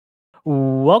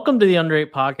Welcome to the Under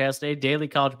 8 Podcast, a daily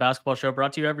college basketball show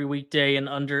brought to you every weekday in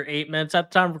under 8 minutes. At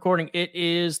the time of recording, it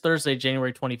is Thursday,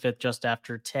 January 25th, just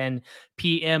after 10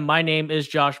 p.m. My name is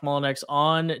Josh Mullinex.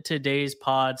 On today's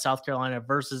pod, South Carolina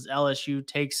versus LSU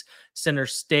takes center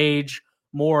stage.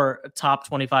 More top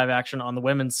 25 action on the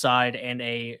women's side and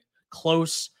a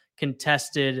close,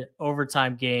 contested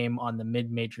overtime game on the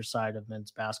mid-major side of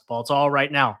men's basketball. It's all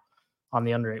right now on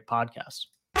the Under 8 Podcast.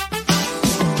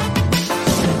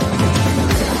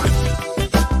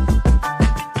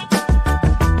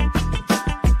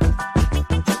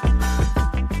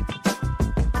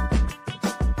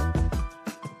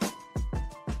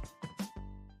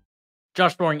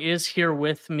 Josh Boring is here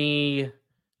with me.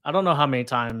 I don't know how many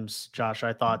times, Josh,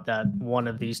 I thought that one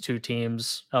of these two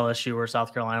teams, LSU or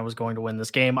South Carolina, was going to win this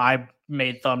game. I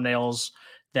made thumbnails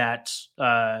that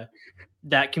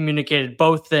communicated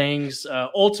both things.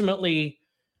 Ultimately,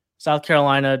 South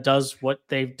Carolina does what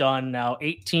they've done now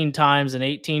 18 times and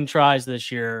 18 tries this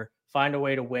year, find a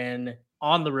way to win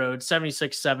on the road,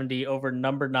 76-70 over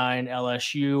number 9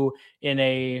 LSU in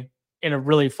a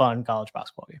really fun college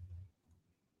basketball game.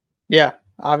 Yeah,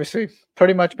 obviously,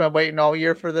 pretty much been waiting all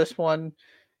year for this one.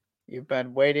 You've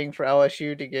been waiting for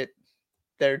LSU to get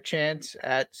their chance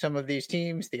at some of these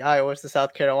teams, the Iowas, the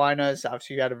South Carolinas.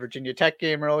 Obviously, you had a Virginia Tech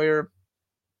game earlier.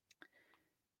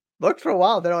 Looked for a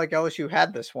while there like LSU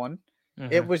had this one.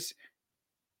 Mm-hmm. It was,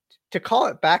 to call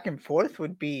it back and forth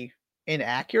would be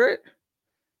inaccurate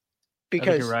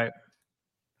because you're right.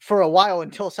 For a while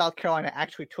until South Carolina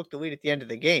actually took the lead at the end of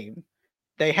the game,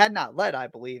 they had not led, I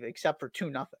believe, except for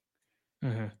 2-0.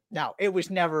 Mm-hmm. Now, it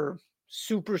was never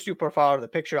super far out of the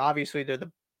picture. Obviously, they're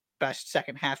the best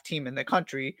second half team in the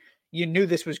country. You knew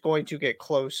this was going to get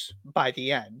close by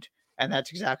the end, and that's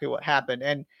exactly what happened.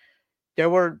 And there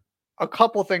were a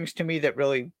couple things to me that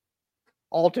really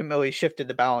ultimately shifted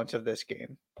the balance of this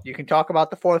game. You can talk about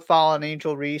the fourth foul on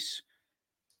Angel Reese.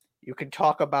 You can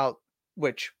talk about,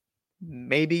 which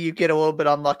maybe you get a little bit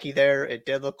unlucky there. It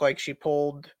did look like she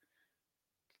pulled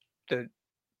the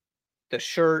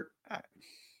shirt.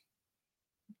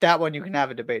 That one you can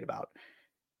have a debate about.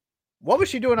 What was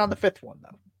she doing on the fifth one,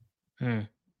 though?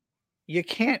 You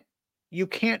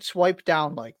can't swipe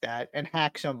down like that and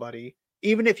hack somebody.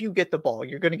 Even if you get the ball,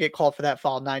 you're going to get called for that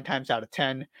foul 9 times out of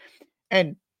 10.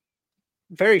 And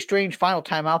very strange final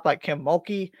timeout by Kim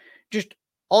Mulkey. Just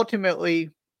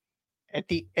ultimately, at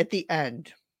the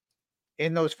end,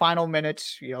 in those final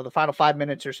minutes, the final 5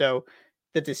 minutes or so,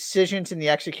 the decisions and the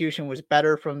execution was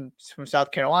better from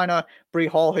South Carolina. Bree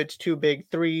Hall hits 2 big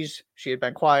threes. She had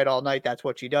been quiet all night. That's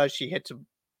what she does. She hits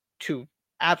 2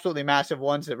 absolutely massive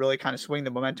ones that really kind of swing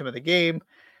the momentum of the game.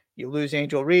 You lose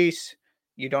Angel Reese.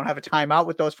 You don't have a timeout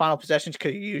with those final possessions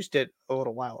because you used it a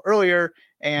little while earlier.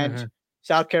 And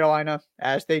South Carolina,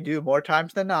 as they do more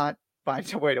times than not,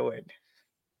 finds a way to win.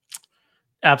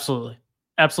 Absolutely.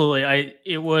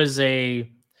 It was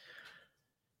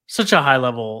such a high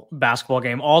level basketball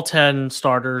game. All 10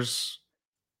 starters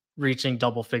reaching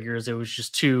double figures. It was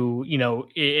just too,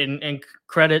 and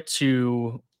credit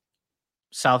to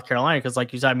South Carolina because,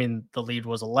 like you said, the lead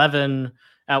was 11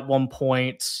 at one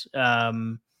point,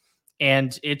 and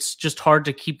it's just hard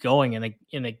to keep going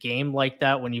in a game like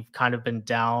that when you've kind of been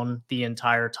down the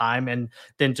entire time, and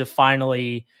then to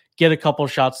finally get a couple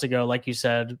shots to go. Like you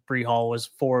said, Bree Hall was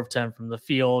 4 of 10 from the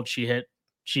field. She hit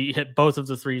both of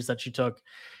the threes that she took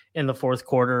in the fourth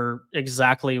quarter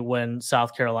exactly when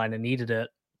South Carolina needed it.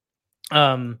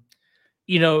 The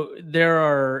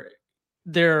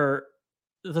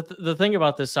thing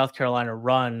about this South Carolina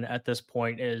run at this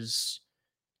point is,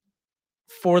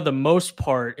 for the most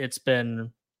part, it's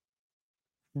been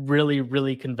really,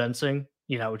 really convincing,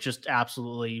 just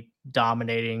absolutely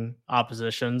dominating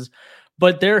oppositions.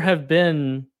 But there have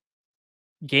been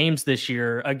games this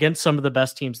year against some of the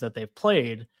best teams that they've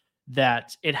played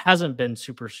that it hasn't been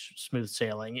super smooth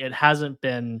sailing. It hasn't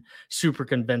been super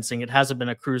convincing. It hasn't been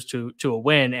a cruise to a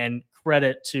win. And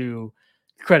credit to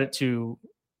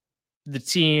the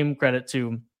team, credit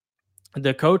to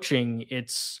the coaching.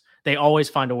 They always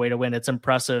find a way to win. It's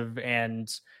impressive.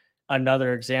 And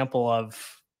another example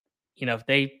of,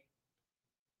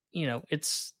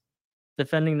 it's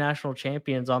defending national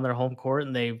champions on their home court,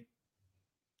 and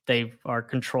they are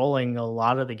controlling a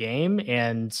lot of the game,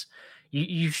 and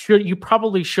you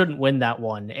probably shouldn't win that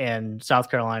one, and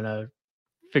South Carolina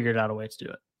figured out a way to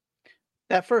do it.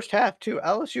 That first half too,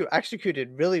 LSU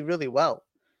executed really, really well.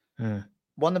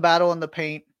 Won the battle in the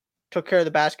paint, took care of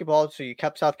the basketball, so you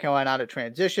kept South Carolina out of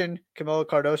transition. Camila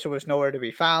Cardoso was nowhere to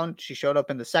be found. She showed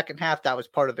up in the second half. That was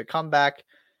part of the comeback.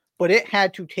 but it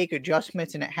had to take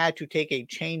adjustments and it had to take a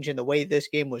change in the way this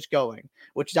game was going,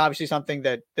 which is obviously something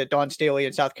that Dawn Staley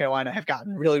and South Carolina have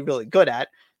gotten really, really good at.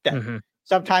 That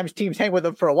sometimes teams hang with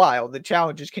them for a while. The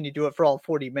challenge is, can you do it for all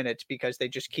 40 minutes because they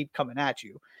just keep coming at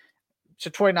you? It's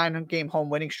a 29-game home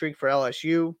winning streak for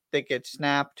LSU that gets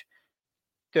snapped.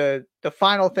 The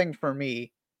final thing for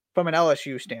me, from an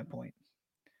LSU standpoint,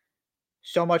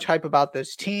 so much hype about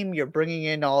this team. You're bringing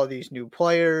in all of these new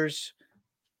players,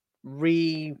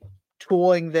 retooling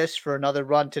this for another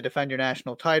run to defend your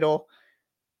national title.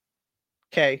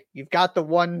 Okay, you've got the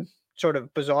one sort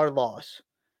of bizarre loss,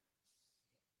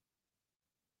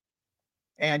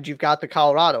 and you've got the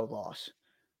Colorado loss.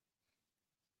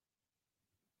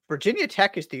 Virginia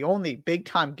Tech is the only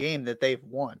big-time game that they've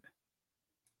won.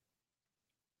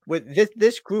 With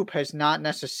this group has not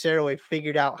necessarily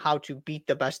figured out how to beat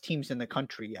the best teams in the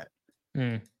country yet.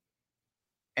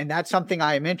 And that's something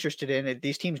I am interested in. If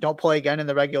these teams don't play again in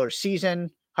the regular season,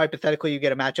 hypothetically, you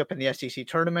get a matchup in the SEC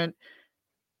tournament.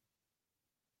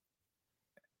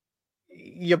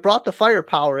 You brought the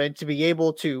firepower in to be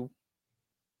able to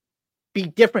be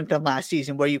different than last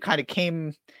season, where you kind of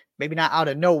came, maybe not out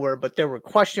of nowhere, but there were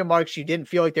question marks. You didn't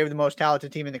feel like they were the most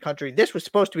talented team in the country. This was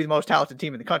supposed to be the most talented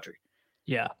team in the country.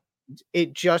 Yeah.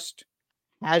 It just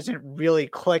hasn't really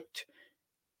clicked.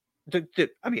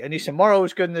 I mean, Anissa Morrow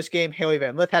was good in this game. Haley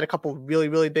Van Lith had a couple really,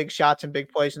 really big shots and big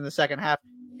plays in the second half.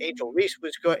 Angel Reese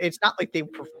was good. It's not like they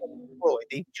performed poorly.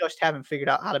 They just haven't figured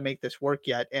out how to make this work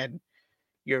yet. And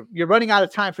you're running out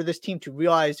of time for this team to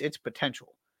realize its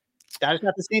potential. That is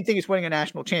not the same thing as winning a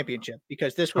national championship,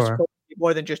 because this was supposed to be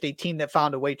more than just a team that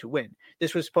found a way to win.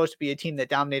 This was supposed to be a team that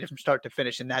dominated from start to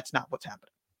finish, and that's not what's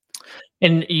happening.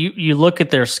 And you look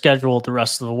at their schedule the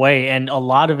rest of the way, and a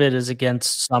lot of it is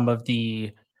against some of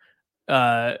the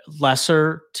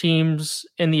lesser teams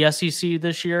in the SEC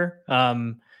this year.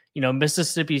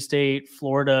 Mississippi State,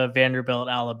 Florida, Vanderbilt,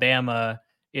 Alabama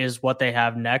is what they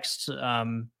have next.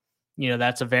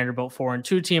 That's a Vanderbilt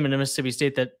 4-2 team, and a Mississippi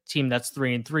State team that's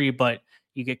 3-3. But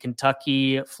you get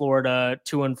Kentucky, Florida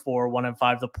 2-4,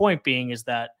 1-5. The point being is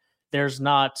that there's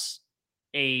not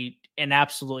an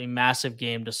absolutely massive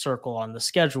game to circle on the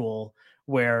schedule,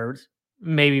 where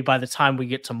maybe by the time we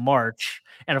get to March,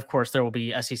 and of course there will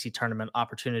be SEC tournament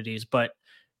opportunities, but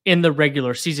in the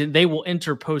regular season, they will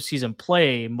enter postseason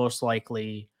play most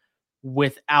likely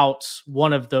without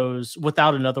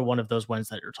another one of those wins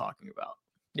that you're talking about.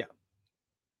 Yeah.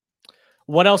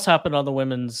 What else happened on the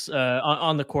women's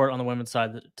on the court on the women's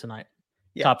side tonight?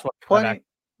 Yeah, top 25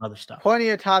 other stuff. Plenty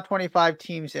of top 25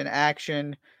 teams in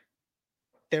action.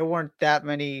 There weren't that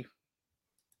many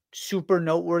super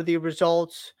noteworthy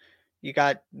results. You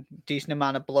got a decent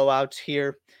amount of blowouts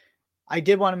here. I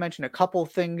did want to mention a couple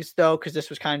of things, though, because this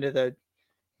was kind of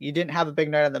you didn't have a big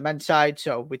night on the men's side,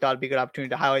 so we thought it'd be a good opportunity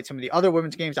to highlight some of the other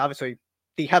women's games. Obviously,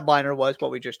 the headliner was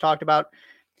what we just talked about.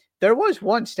 There was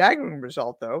one staggering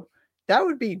result, though. That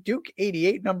would be Duke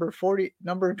 88, number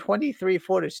 23,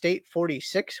 Florida State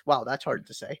 46. Wow, that's hard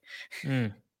to say.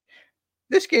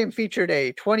 This game featured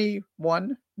a 21-0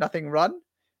 run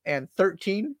and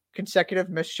 13 consecutive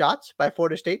missed shots by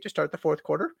Florida State to start the fourth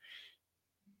quarter.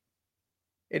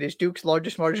 It is Duke's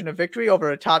largest margin of victory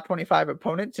over a top 25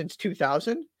 opponent since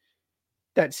 2000.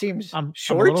 That seems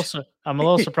short. I'm a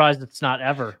little surprised it's not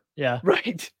ever. Yeah.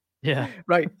 Right. Yeah.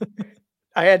 Right.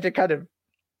 I had to kind of,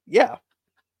 yeah.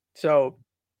 So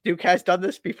Duke has done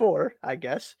this before, I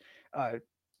guess.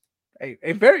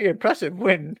 A very impressive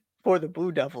win for the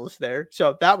Blue Devils there.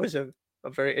 So that was a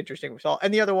very interesting result.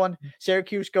 And the other one,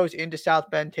 Syracuse goes into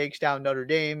South Bend, takes down Notre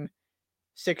Dame,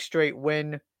 6th straight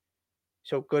win.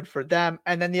 So good for them.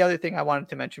 And then the other thing I wanted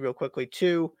to mention real quickly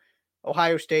too,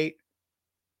 Ohio State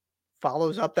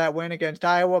follows up that win against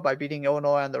Iowa by beating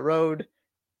Illinois on the road,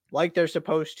 like they're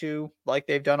supposed to, like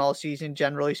they've done all season,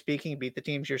 generally speaking, beat the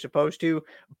teams you're supposed to.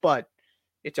 But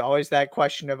it's always that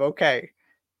question of, okay,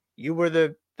 you were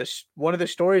the one of the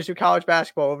stories of college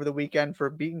basketball over the weekend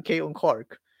for beating Caitlin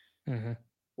Clark.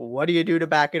 What do you do to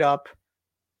back it up?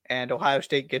 And Ohio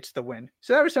State gets the win.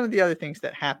 So that were some of the other things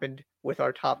that happened with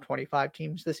our top 25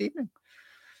 teams this evening.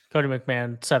 Cody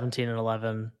McMahon,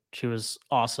 17-11. She was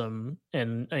awesome.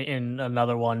 In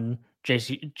another one,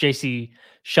 JC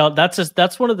Sheldon.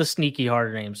 That's one of the sneaky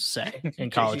harder names to say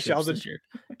in college this year.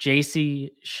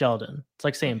 JC Sheldon. It's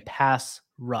like saying pass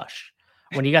rush.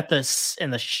 When you got this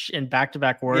in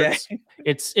back-to-back words,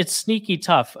 it's sneaky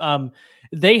tough.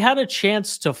 They had a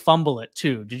chance to fumble it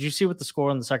too. Did you see what the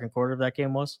score in the second quarter of that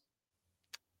game was?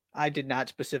 I did not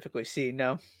specifically see,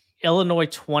 no. Illinois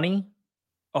 20,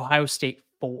 Ohio State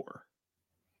 4.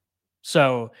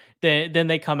 So then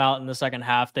they come out in the second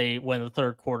half. They win the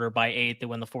third quarter by 8. They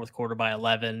win the fourth quarter by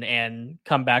 11, and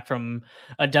come back from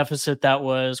a deficit that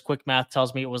was, quick math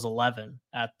tells me it was 11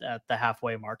 at the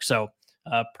halfway mark. So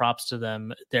props to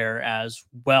them there as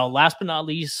well. Last but not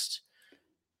least,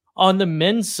 on the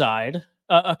men's side,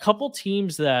 a couple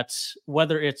teams that,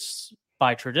 whether it's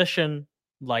by tradition,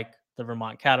 like the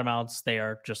Vermont Catamounts, they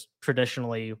are just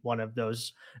traditionally one of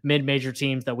those mid-major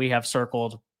teams that we have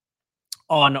circled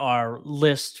on our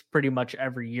list pretty much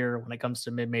every year when it comes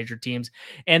to mid-major teams.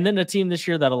 And then a team this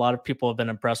year that a lot of people have been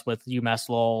impressed with, UMass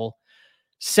Lowell,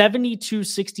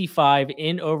 72-65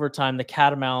 in overtime. The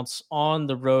Catamounts on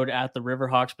the road at the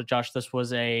Riverhawks. But Josh, this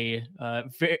was a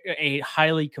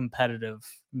highly competitive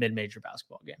mid-major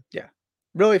basketball game. Yeah,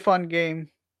 really fun game.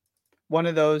 One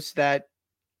of those that,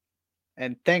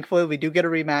 and thankfully we do get a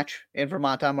rematch in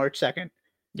Vermont on March 2nd.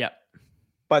 Yeah,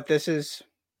 but this is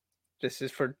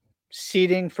for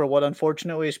seeding for what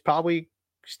unfortunately is probably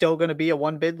still going to be a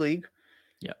one bid league.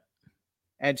 Yeah,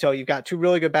 and so you've got two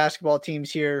really good basketball teams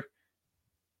here.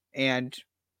 And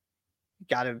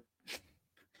got to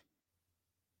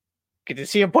get to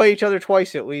see them play each other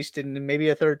twice at least, and maybe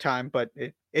a third time. But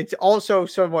it's also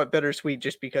somewhat bittersweet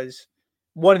just because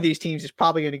one of these teams is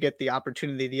probably going to get the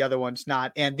opportunity, the other one's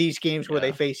not. And these games where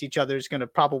they face each other is going to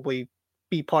probably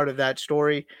be part of that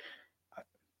story.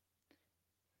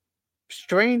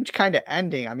 Strange kind of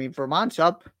ending. I mean, Vermont's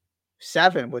up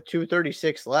 7 with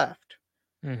 2:36 left.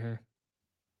 Mm-hmm.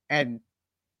 And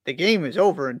the game is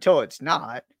over until it's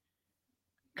not.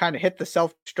 Kind of hit the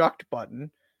self-destruct button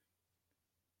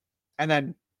and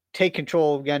then take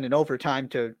control again in overtime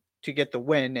to get the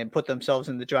win and put themselves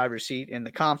in the driver's seat in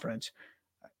the conference.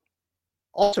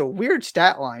 Also, weird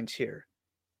stat lines here.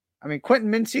 I mean, Quentin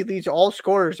Mincy leads all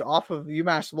scorers off of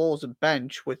UMass Lowell's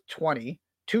bench with 20.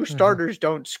 Two starters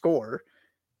don't score.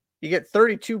 You get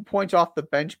 32 points off the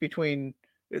bench between,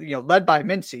 led by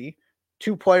Mincy.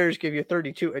 Two players give you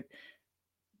 32.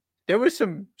 There was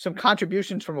some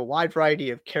contributions from a wide variety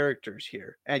of characters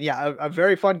here. And yeah, a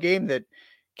very fun game that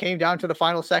came down to the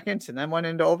final seconds and then went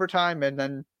into overtime. And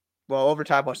then, well,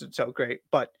 overtime wasn't so great.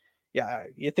 But yeah,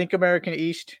 you think American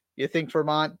East, you think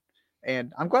Vermont.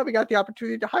 And I'm glad we got the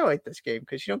opportunity to highlight this game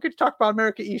because you don't get to talk about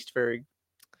America East very,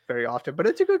 very often. But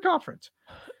it's a good conference.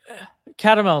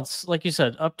 Catamounts, like you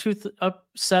said, up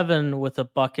 7 with a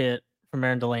bucket from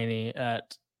Aaron Delaney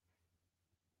at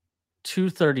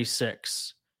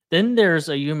 2:36. Then there's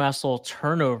a UMass Lowell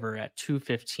turnover at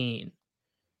 2:15.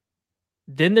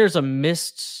 Then there's a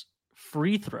missed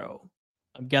free throw.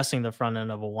 I'm guessing the front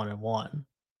end of a 1-and-1,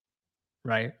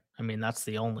 right? I mean, that's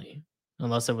the only,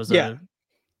 unless it was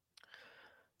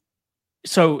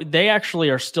So they actually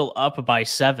are still up by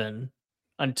 7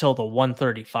 until the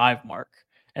 1:35 mark.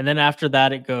 And then after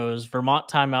that, it goes Vermont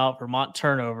timeout, Vermont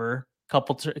turnover,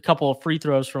 a couple of free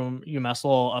throws from UMass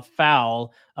Lowell, a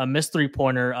foul, a missed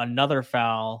three-pointer, another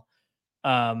foul,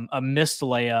 a missed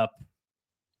layup.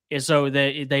 And so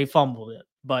they fumbled it,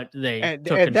 but they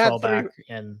took control back.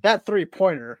 And that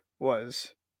three-pointer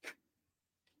was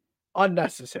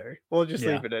unnecessary. We'll just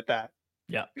leave it at that.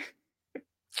 Yeah.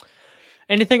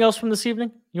 Anything else from this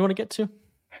evening you want to get to?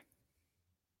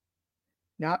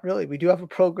 Not really. We do have a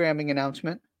programming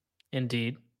announcement.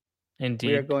 Indeed.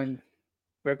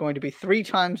 We're going to be 3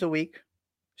 times a week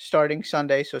starting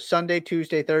Sunday. So Sunday,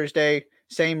 Tuesday, Thursday,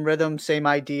 same rhythm, same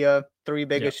idea, 3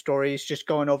 biggest stories, just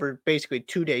going over basically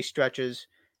 2-day stretches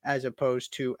as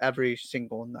opposed to every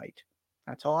single night.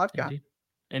 That's all I've got.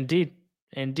 Indeed.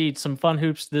 Some fun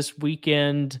hoops this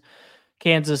weekend.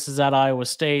 Kansas is at Iowa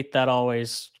State. That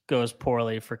always goes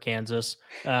poorly for Kansas.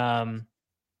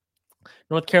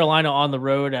 North Carolina on the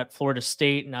road at Florida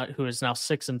State, who is now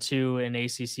 6-2 in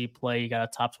ACC play. You got a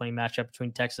top 20 matchup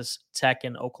between Texas Tech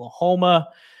and Oklahoma.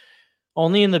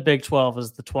 Only in the Big 12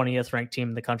 is the 20th ranked team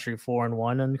in the country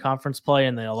 4-1 in conference play,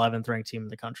 and the 11th ranked team in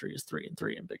the country is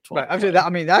 3-3 in Big 12. Right. I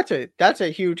mean, that's a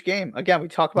huge game. Again, we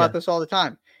talk about this all the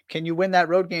time. Can you win that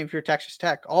road game if you're Texas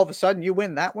Tech? All of a sudden, you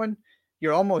win that one,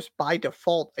 you're almost by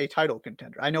default a title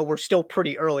contender. I know we're still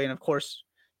pretty early, and of course,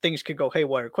 things could go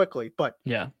haywire quickly, but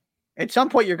at some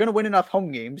point, you're going to win enough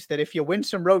home games that if you win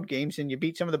some road games and you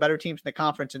beat some of the better teams in the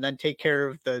conference and then take care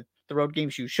of the road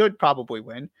games you should probably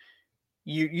win,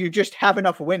 you just have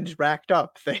enough wins racked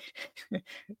up that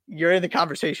you're in the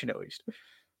conversation at least.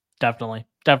 Definitely.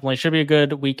 Should be a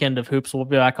good weekend of hoops. We'll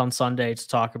be back on Sunday to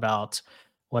talk about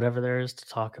whatever there is to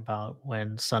talk about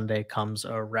when Sunday comes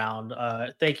around.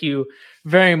 Thank you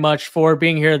very much for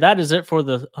being here. That is it for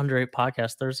the Under 8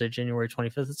 podcast, Thursday, January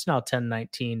 25th. It's now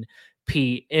 10:19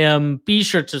 p.m. Be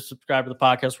sure to subscribe to the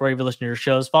podcast wherever you listen to your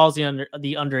shows. Follow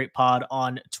the Under 8 Pod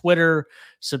on Twitter.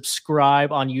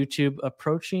 Subscribe on YouTube.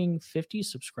 Approaching 50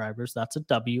 subscribers. That's a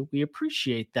W. We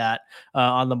appreciate that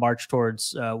on the march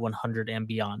towards 100 and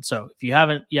beyond. So if you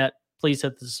haven't yet, please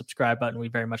hit the subscribe button. We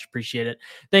very much appreciate it.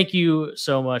 Thank you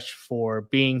so much for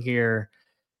being here,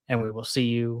 and we will see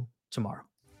you tomorrow.